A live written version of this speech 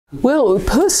Well,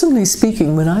 personally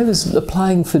speaking, when I was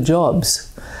applying for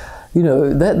jobs, you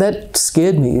know, that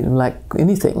scared me like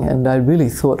anything. And I really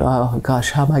thought, oh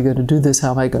gosh, how am I going to do this?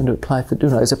 How am I going to apply for, you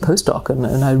know, as a postdoc? And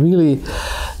I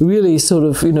really sort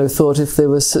of, you know, thought if there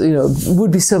was, you know, it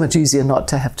would be so much easier not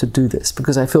to have to do this,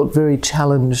 because I felt very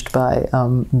challenged by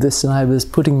this, and I was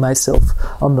putting myself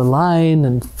on the line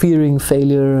and fearing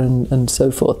failure and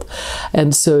so forth.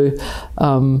 And so,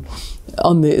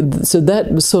 so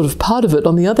that was sort of part of it.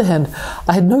 On the other hand,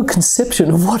 I had no conception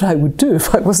of what I would do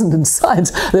if I wasn't in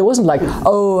science. There wasn't like,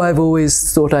 oh, I've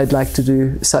always thought I'd like to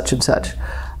do such and such.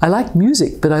 I liked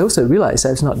music, but I also realized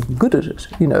I was not good at it.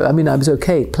 You know, I mean, I was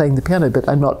okay playing the piano, but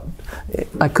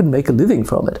I couldn't make a living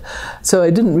from it. So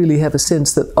I didn't really have a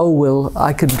sense that, oh, well,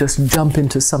 I could just jump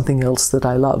into something else that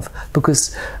I love,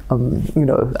 because, you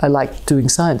know, I liked doing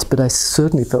science, but I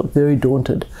certainly felt very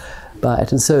daunted by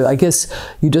it. And so I guess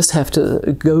you just have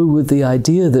to go with the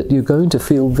idea that you're going to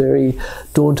feel very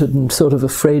daunted and sort of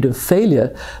afraid of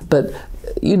failure. But,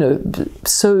 you know,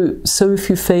 so if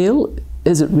you fail,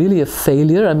 is it really a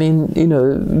failure? I mean, you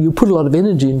know, you put a lot of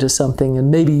energy into something and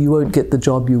maybe you won't get the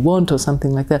job you want or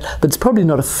something like that, but it's probably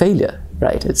not a failure,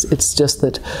 right? It's just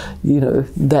that, you know,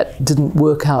 that didn't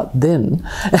work out then.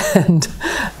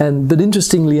 But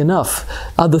interestingly enough,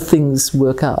 other things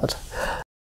work out.